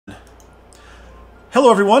Hello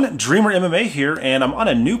everyone, DreamerMMA here, and I'm on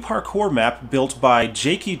a new parkour map built by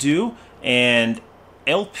JakieDoo and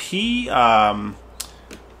LP,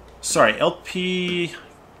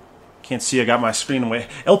 can't see, I got my screen away,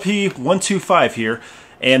 LP125 here,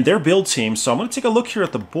 and their build team. So I'm going to take a look here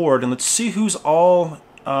at the board, and let's see who's all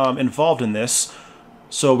involved in this.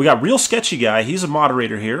 So we got Real Sketchy Guy, he's a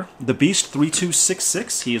moderator here. The Beast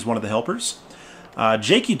 3266, he is one of the helpers.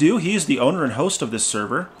 JakieDoo, he is the owner and host of this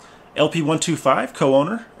server. LP125,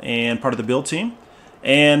 co-owner and part of the build team.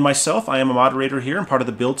 And myself, I am a moderator here and part of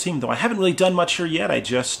the build team, though I haven't really done much here yet. I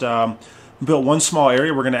just built one small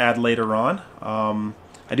area we're going to add later on.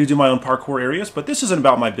 I do my own parkour areas, but this isn't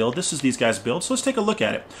about my build. This is these guys' build, so let's take a look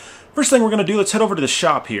at it. First thing we're going to do, let's head over to the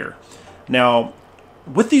shop here. Now,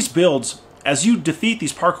 with these builds, as you defeat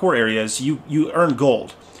these parkour areas, you earn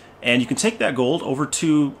gold. And you can take that gold over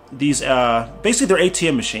to these, basically they're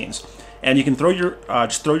ATM machines. And you can throw your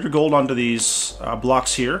just throw your gold onto these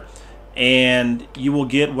blocks here, and you will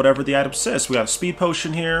get whatever the item says. We got a speed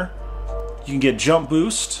potion here. You can get jump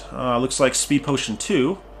boost. Looks like speed potion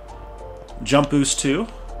 2, jump boost 2,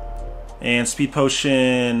 and speed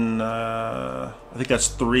potion. I think that's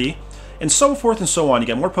 3, and so forth and so on. You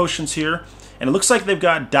got more potions here, and it looks like they've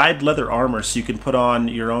got dyed leather armor, so you can put on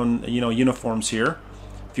your own uniforms here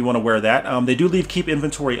if you want to wear that. They do leave keep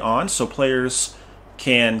inventory on, so players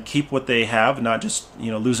can keep what they have, not just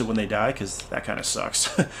lose it when they die, because that kind of sucks.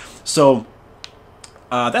 So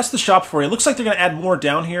that's the shop for you. It looks like they're going to add more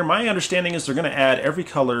down here. My understanding is they're going to add every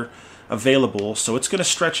color available, so it's going to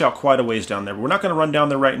stretch out quite a ways down there. But we're not going to run down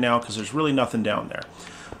there right now because there's really nothing down there.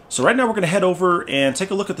 So right now we're going to head over and take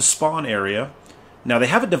a look at the spawn area. Now they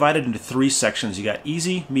have it divided into 3 sections. You got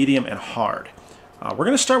easy, medium, and hard. We're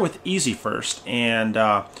going to start with easy first, and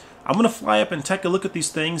I'm going to fly up and take a look at these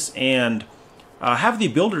things and have the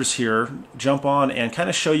builders here jump on and kind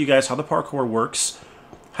of show you guys how the parkour works,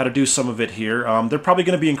 how to do some of it here. They're probably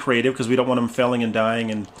going to be in creative because we don't want them failing and dying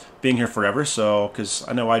and being here forever, so, because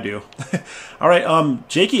I know I do. Alright,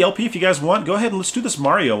 Jakey, LP, if you guys want, go ahead and let's do this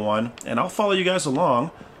Mario one, and I'll follow you guys along.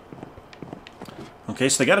 Okay,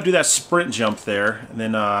 so they got to do that sprint jump there, and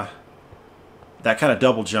then that kind of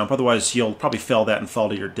double jump, otherwise you'll probably fail that and fall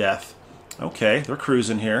to your death. Okay, they're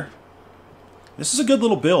cruising here. This is a good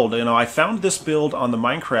little build. I found this build on the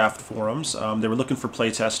Minecraft forums. They were looking for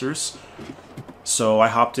playtesters, so I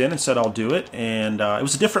hopped in and said I'll do it. And it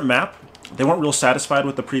was a different map. They weren't real satisfied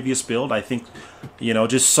with the previous build. I think,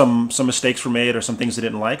 just some mistakes were made or some things they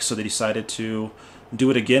didn't like, so they decided to do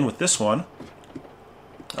it again with this one.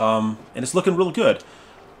 And it's looking real good.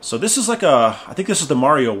 So this is like I think this is the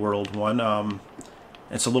Mario World one.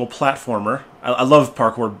 It's a little platformer. I love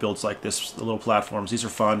parkour builds like this, the little platforms. These are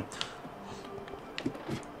fun.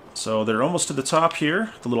 So they're almost to the top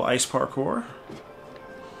here, the little ice parkour.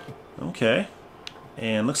 Okay.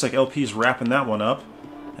 And looks like LP's wrapping that one up.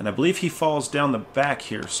 And I believe he falls down the back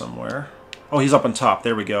here somewhere. Oh, he's up on top.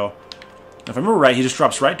 There we go. If I remember right, he just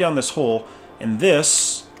drops right down this hole. And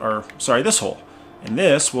this hole. And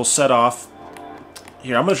this will set off.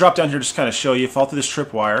 Here, I'm going to drop down here just to kind of show you. Fall through this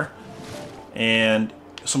tripwire. And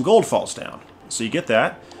some gold falls down. So you get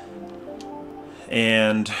that.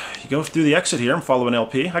 And you go through the exit here. I'm following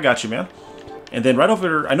LP. I got you, man. And then right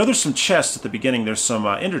over, I know there's some chests at the beginning. There's some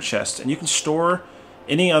ender chests, and you can store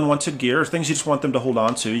any unwanted gear or things you just want them to hold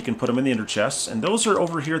on to. You can put them in the ender chests, and those are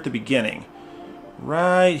over here at the beginning.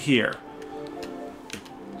 Right here.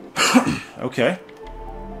 Okay.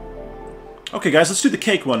 Okay, guys, let's do the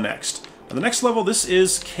cake one next. Now, the next level, this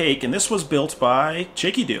is cake, and this was built by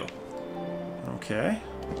JakieDoo. Okay.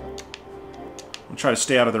 I'm trying to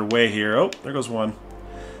stay out of their way here. Oh, there goes one.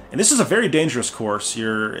 And this is a very dangerous course.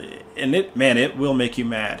 It will make you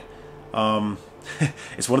mad.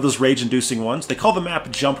 It's one of those rage-inducing ones. They call the map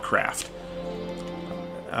JumpCraft,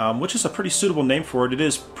 which is a pretty suitable name for it. It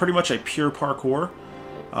is pretty much a pure parkour.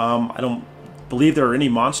 I don't believe there are any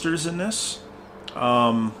monsters in this.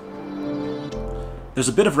 There's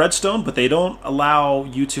a bit of redstone, but they don't allow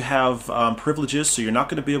you to have privileges, so you're not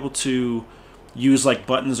going to be able to use like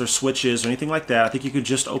buttons or switches or anything like that. I think you could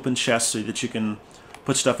just open chests so that you can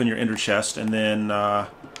put stuff in your ender chest and then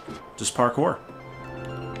just parkour.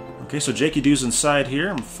 Okay, so JakieDoo's inside here.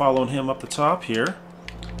 I'm following him up the top here.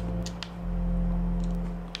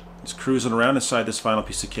 He's cruising around inside this final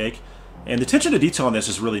piece of cake. And the attention to detail on this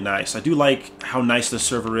is really nice. I do like how nice this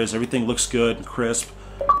server is. Everything looks good and crisp.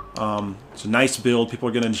 It's a nice build. People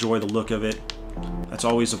are going to enjoy the look of it. That's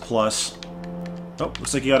always a plus. Oh,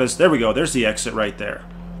 looks like he got his... There we go. There's the exit right there.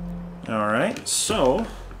 Alright, so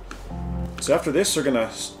after this, we're going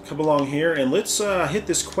to come along here, and let's hit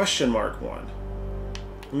this question mark one.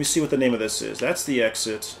 Let me see what the name of this is. That's the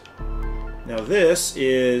exit. Now this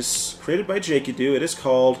is created by JakieDoo. It is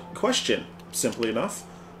called Question, simply enough.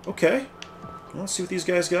 Okay, well, let's see what these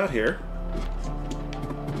guys got here.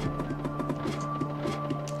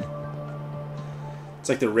 It's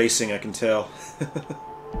like they're racing, I can tell.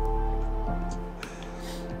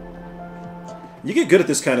 You get good at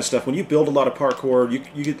this kind of stuff. When you build a lot of parkour,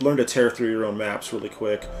 you learn to tear through your own maps really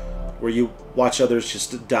quick, where you watch others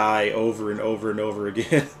just die over and over and over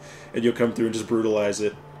again, and you'll come through and just brutalize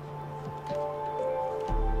it.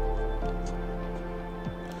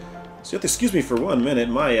 So you have to excuse me for 1 minute.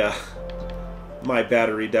 My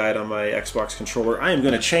battery died on my Xbox controller. I am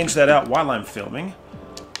going to change that out while I'm filming.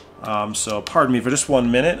 So pardon me for just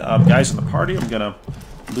 1 minute. Guys in the party, I'm going to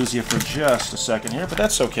lose you for just a second here, but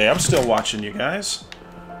that's okay. I'm still watching you guys.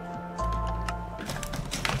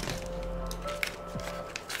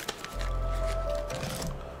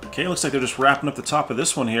 Okay, looks like they're just wrapping up the top of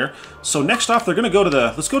this one here. So next off, they're going to go to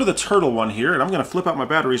the, let's go to the turtle one here, and I'm going to flip out my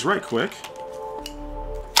batteries right quick.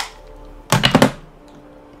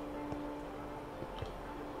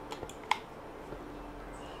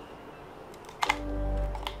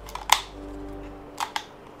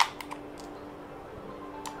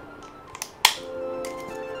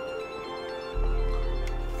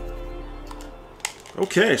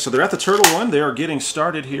 Okay, so they're at the turtle one. They are getting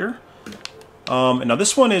started here. And now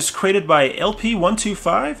this one is created by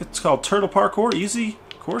LP125. It's called Turtle Parkour Easy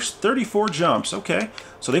Course 34 Jumps. Okay,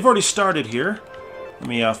 so they've already started here. Let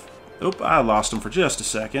me, oop, I lost them for just a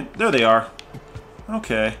second. There they are.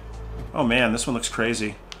 Okay. Oh man, this one looks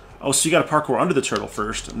crazy. Oh, so you got to parkour under the turtle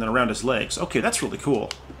first and then around his legs. Okay, that's really cool.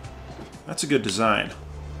 That's a good design.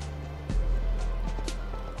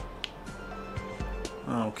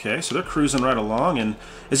 Okay, so they're cruising right along, and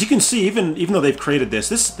as you can see, even though they've created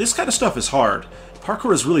this kind of stuff is hard.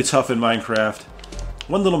 Parkour is really tough in Minecraft.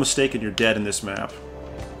 One little mistake and you're dead in this map.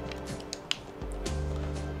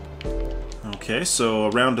 Okay, so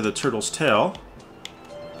around to the turtle's tail.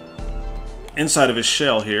 Inside of his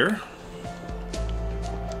shell here.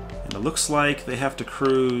 And it looks like they have to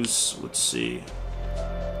cruise, let's see.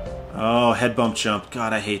 Oh, head bump jump.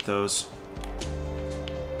 God, I hate those.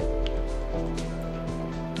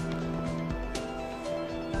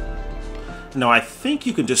 No, I think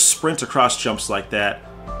you can just sprint across jumps like that.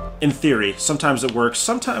 In theory. Sometimes it works,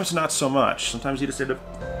 sometimes not so much. Sometimes you just end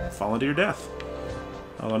up falling to your death.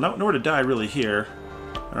 Although nowhere to die really here.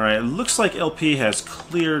 Alright, it looks like LP has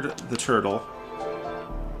cleared the turtle.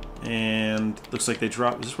 And looks like they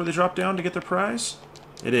drop. Is this where they drop down to get their prize?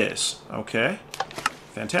 It is. Okay.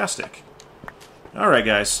 Fantastic. Alright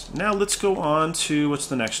guys, now let's go on to, what's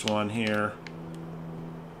the next one here?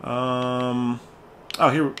 Oh,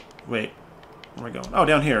 here, wait. Where am I going? Oh,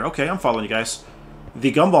 down here. Okay, I'm following you guys. The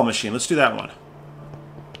Gumball Machine. Let's do that one.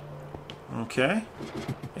 Okay.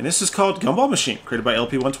 And this is called Gumball Machine, created by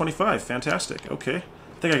LP125. Fantastic. Okay.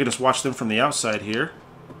 I think I can just watch them from the outside here.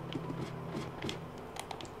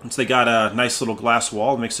 Once they got a nice little glass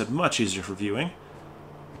wall, it makes it much easier for viewing.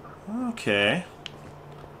 Okay.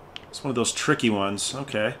 It's one of those tricky ones.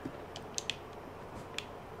 Okay.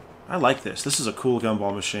 I like this. This is a cool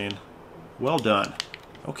Gumball Machine. Well done.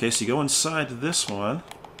 Okay, so you go inside this one.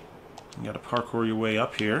 You got to parkour your way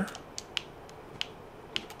up here.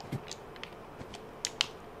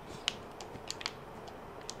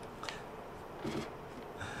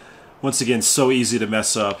 Once again, so easy to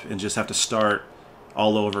mess up and just have to start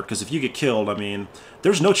all over. Because if you get killed, I mean,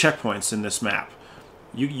 there's no checkpoints in this map.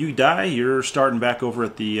 You die, you're starting back over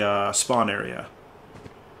at the spawn area.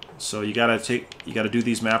 So you gotta do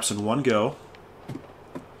these maps in one go.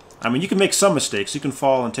 I mean, you can make some mistakes. You can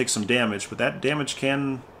fall and take some damage, but that damage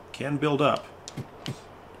can build up.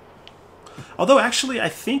 Although, actually, I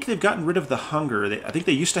think they've gotten rid of the hunger. I think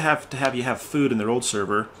they used to have you have food in their old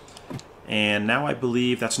server, and now I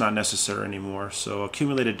believe that's not necessary anymore. So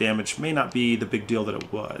accumulated damage may not be the big deal that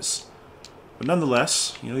it was. But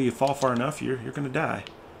nonetheless, you know, you fall far enough, you're going to die.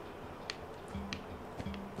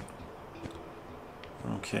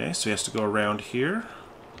 Okay, so he has to go around here.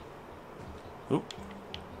 Oop.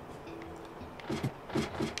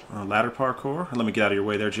 Ladder parkour. Let me get out of your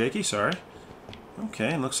way there, Jakey. Sorry.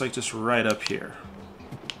 Okay, and looks like just right up here.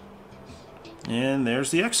 And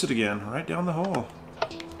there's the exit again, right down the hole.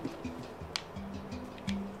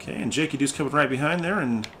 Okay, and JakieDoo's coming right behind there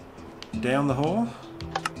and down the hole.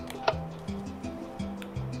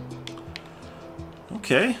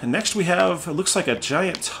 Okay, and next we have, it looks like a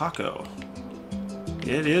giant taco.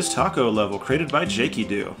 It is taco level, created by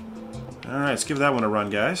JakieDoo. Alright, let's give that one a run,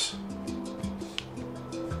 guys.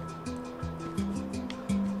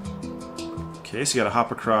 Okay, so you gotta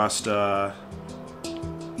hop across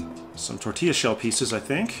some tortilla shell pieces, I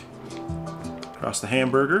think. Cross the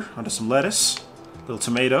hamburger onto some lettuce, little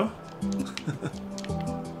tomato,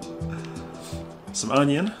 some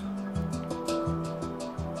onion.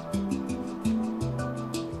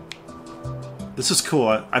 This is cool.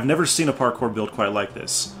 I've never seen a parkour build quite like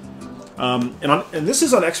this. And this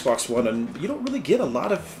is on Xbox One, and you don't really get a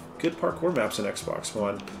lot of good parkour maps in Xbox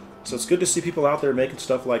One. So it's good to see people out there making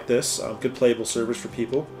stuff like this. Good playable servers for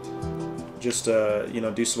people. Just you know,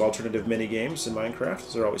 do some alternative mini games in Minecraft.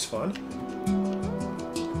 Those are always fun.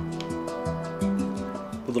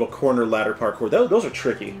 The little corner ladder parkour. Those are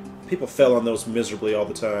tricky. People fell on those miserably all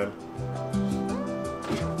the time.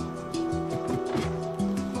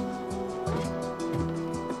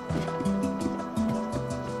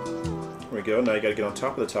 There we go. Now you gotta get on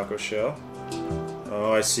top of the taco shell.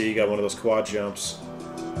 Oh, I see. You got one of those quad jumps.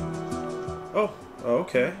 Oh,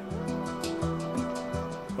 okay.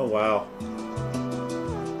 Oh, wow.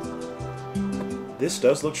 This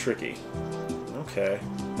does look tricky. Okay.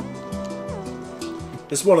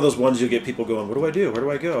 This is one of those ones you'll get people going, what do I do? Where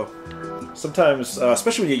do I go? Sometimes,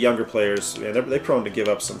 especially when you get younger players, man, they're prone to give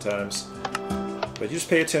up sometimes. But you just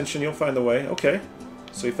pay attention, you'll find the way. Okay.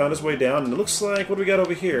 So he found his way down, and it looks like, what do we got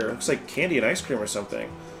over here? It looks like candy and ice cream or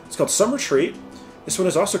something. It's called Summer Treat. This one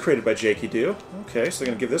is also created by JakieDoo. Okay, so they're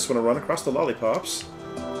going to give this one a run across the lollipops.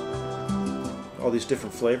 All these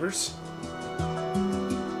different flavors.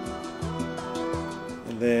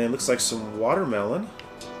 And then looks like some watermelon.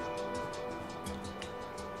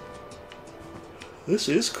 This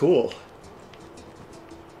is cool.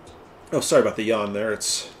 Oh, sorry about the yawn there.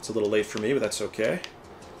 It's a little late for me, but that's okay.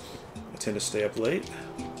 I tend to stay up late.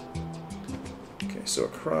 Okay, so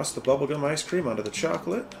across the bubblegum ice cream onto the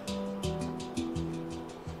chocolate.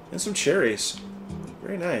 And some cherries.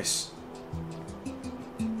 Very nice.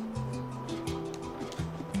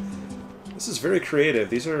 This is very creative.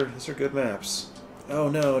 These are good maps. Oh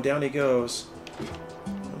no, down he goes.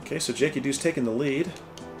 Okay, so JakieDoo's taking the lead.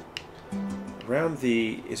 Around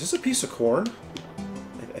the... Is this a piece of corn?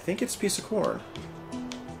 I think it's a piece of corn.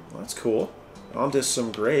 Well, that's cool. Onto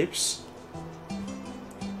some grapes.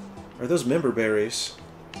 Are those member berries?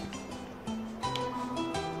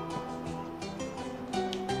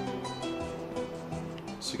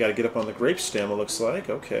 So you got to get up on the grape stem, it looks like.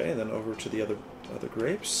 Okay, and then over to the other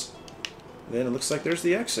grapes. And then it looks like there's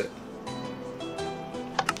the exit.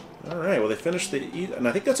 Alright, well they finished the... And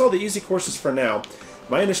I think that's all the easy courses for now.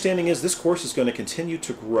 My understanding is this course is going to continue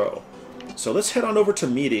to grow. So let's head on over to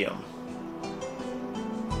medium.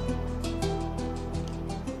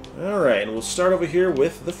 Alright, and we'll start over here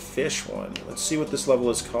with the fish one. Let's see what this level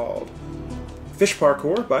is called. Fish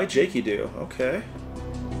Parkour by JakieDoo. Okay.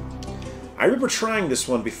 I remember trying this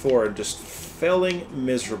one before and just failing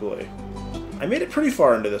miserably. I made it pretty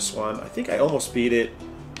far into this one. I think I almost beat it.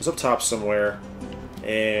 It was up top somewhere.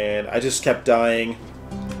 And I just kept dying.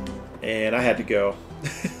 And I had to go.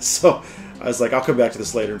 So I was like, I'll come back to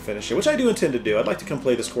this later and finish it, which I do intend to do. I'd like to come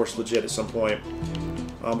play this course legit at some point.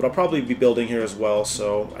 But I'll probably be building here as well,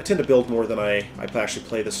 so I tend to build more than I actually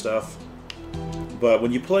play this stuff. But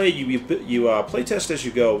when you play, you play test as you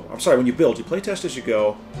go. I'm sorry, when you build, you play test as you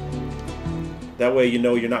go. That way you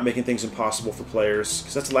know you're not making things impossible for players,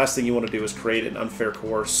 because that's the last thing you want to do is create an unfair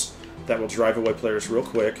course that will drive away players real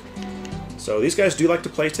quick. So these guys do like to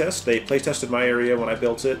play test. They play tested my area when I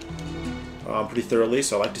built it pretty thoroughly,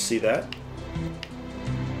 so I like to see that.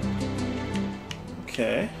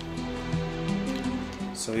 Okay.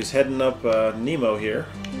 So he's heading up Nemo here.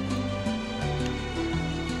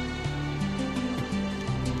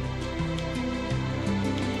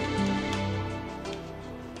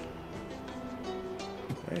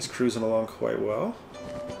 He's cruising along quite well.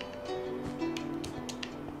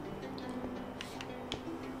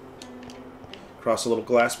 Across a little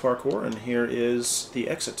glass parkour, and here is the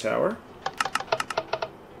exit tower.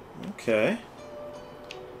 Okay.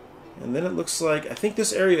 And then it looks like, I think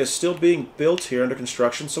this area is still being built here under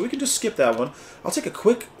construction, so we can just skip that one. I'll take a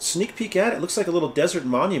quick sneak peek at it. It looks like a little desert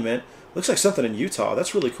monument. Looks like something in Utah.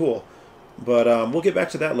 That's really cool. But we'll get back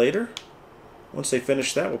to that later. Once they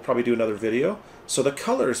finish that, we'll probably do another video. So the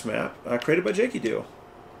colors map, created by JakieDoo.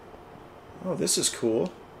 Oh, this is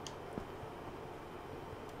cool.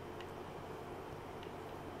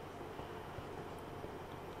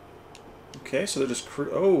 Okay, so they're just...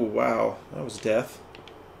 Oh, wow. That was death.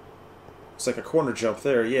 It's like a corner jump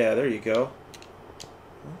there. Yeah, there you go.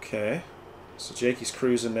 Okay. So Jakie's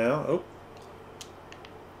cruising now. Oh.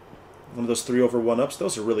 One of those 3 over 1-ups.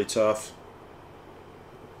 Those are really tough.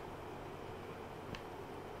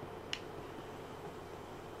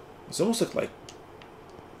 These almost look like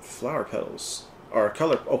flower petals. Or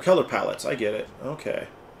color... Oh, color palettes. I get it. Okay.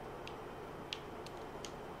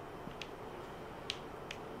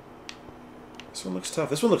 This one looks tough.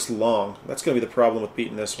 This one looks long. That's going to be the problem with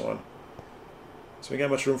beating this one. So we got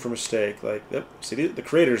much room for mistake. Like, yep. See, the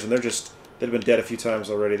creators, and they've been dead a few times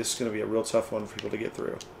already. This is going to be a real tough one for people to get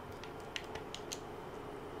through.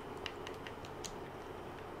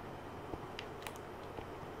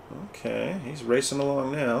 Okay, he's racing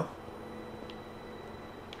along now.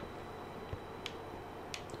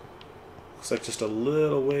 Looks like just a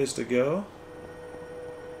little ways to go.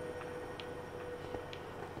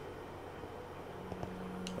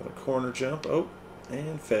 Another corner jump. Oh,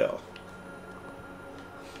 and fail.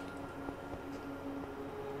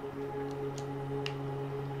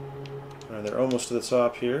 Alright, they're almost to the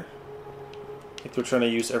top here. I think they're trying to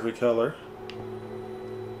use every color.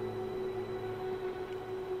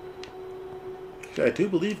 I do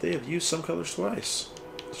believe they have used some colors twice,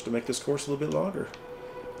 just to make this course a little bit longer.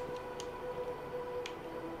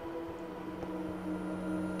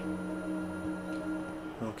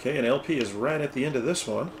 Okay, and LP is right at the end of this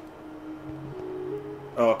one.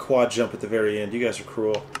 Oh, a quad jump at the very end. You guys are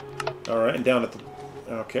cruel. Alright, and down at the...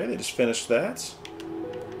 Okay, they just finished that.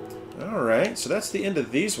 Alright, so that's the end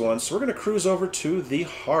of these ones. So we're going to cruise over to the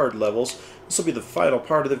hard levels. This will be the final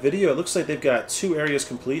part of the video. It looks like they've got 2 areas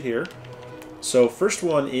complete here. So first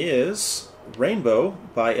one is Rainbow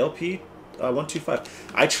by LP125.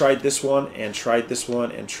 I tried this one and tried this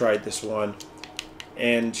one and tried this one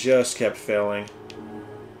and just kept failing.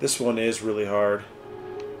 This one is really hard.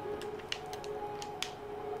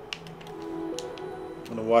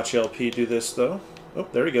 I'm going to watch LP do this though. Oh,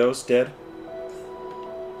 there he goes, dead.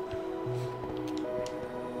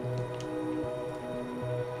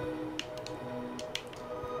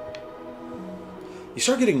 You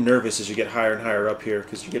start getting nervous as you get higher and higher up here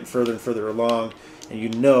because you're getting further and further along, and you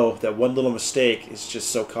know that one little mistake is just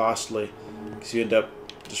so costly because you end up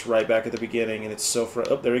just right back at the beginning, and it's so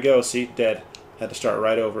oh, there we go. See, dead. Had to start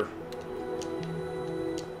right over.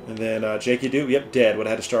 And then JakieDoo, yep, dead. Would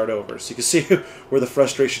have had to start over. So you can see where the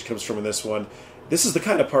frustration comes from in this one. This is the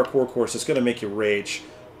kind of parkour course that's going to make you rage.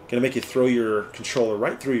 Going to make you throw your controller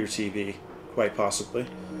right through your TV, quite possibly.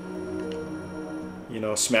 You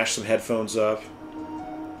know, smash some headphones up.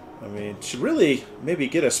 I mean, should really maybe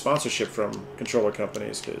get a sponsorship from controller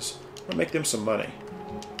companies because it'll make them some money.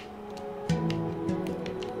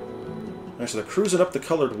 Alright, so they're cruising up the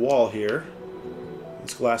colored wall here.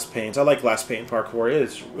 It's glass panes. I like glass pane parkour.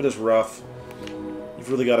 It is rough. You've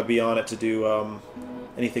really got to be on it to do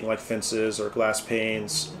anything like fences or glass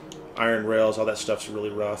panes, iron rails. All that stuff's really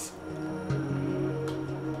rough.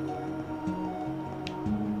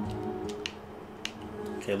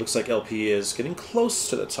 Okay, it looks like LP is getting close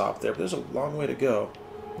to the top there, but there's a long way to go.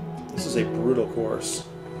 This is a brutal course.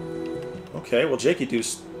 Okay, well,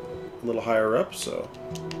 JakieDoo's a little higher up, so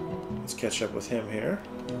let's catch up with him here.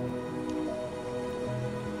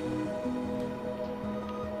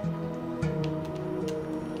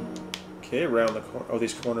 Okay, around the corner. Oh,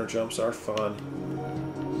 these corner jumps are fun.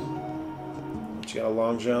 But you got a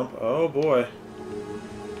long jump. Oh, boy.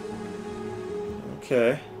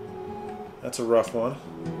 Okay. That's a rough one.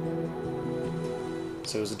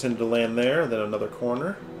 So it was intended to land there, then another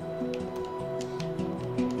corner.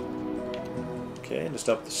 Okay, just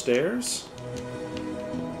up the stairs.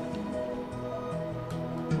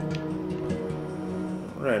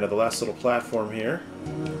 Alright, now the last little platform here.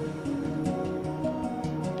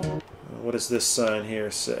 What does this sign here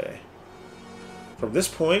say? From this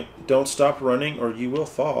point, don't stop running or you will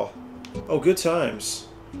fall. Oh, good times.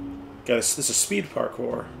 This is speed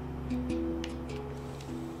parkour.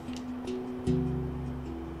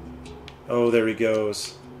 Oh, there he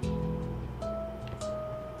goes.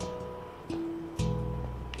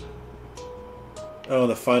 Oh, and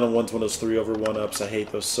the final one's one of those 3-over 1-ups. I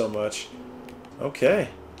hate those so much. Okay.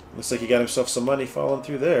 Looks like he got himself some money falling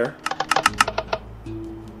through there.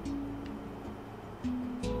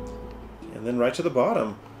 And then right to the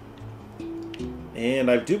bottom. And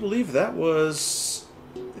I do believe that was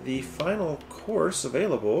the final course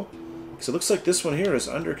available. Because it looks like this one here is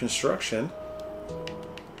under construction.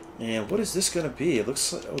 And what is this going to be? It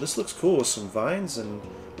looks like, oh, this looks cool with some vines and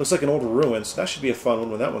looks like an old ruin. So that should be a fun one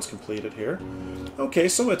when that one's completed here. Okay,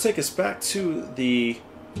 so I'm going to take us back to the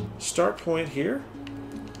start point here.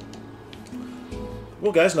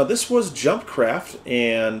 Well, guys, now this was JumpCraft,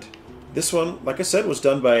 and this one, like I said, was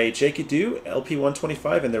done by JakieDoo,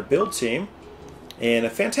 LP125, and their build team. And a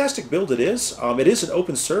fantastic build it is. It is an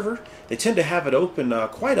open server. They tend to have it open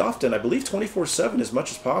quite often, I believe 24/7 as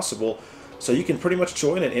much as possible. So you can pretty much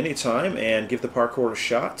join at any time and give the parkour a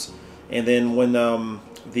shot. And then when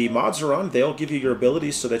the mods are on, they'll give you your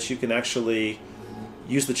abilities so that you can actually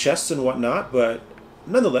use the chests and whatnot. But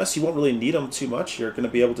nonetheless, you won't really need them too much. You're going to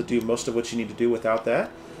be able to do most of what you need to do without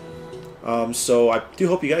that. So I do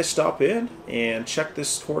hope you guys stop in and check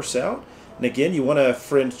this course out. And again, you want to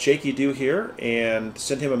friend JakieDoo here and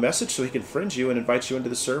send him a message so he can friend you and invite you into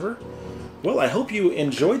the server. Well, I hope you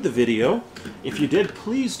enjoyed the video. If you did,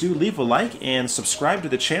 please do leave a like and subscribe to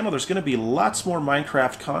the channel. There's going to be lots more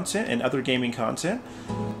Minecraft content and other gaming content.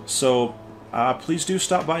 So please do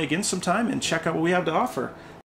stop by again sometime and check out what we have to offer.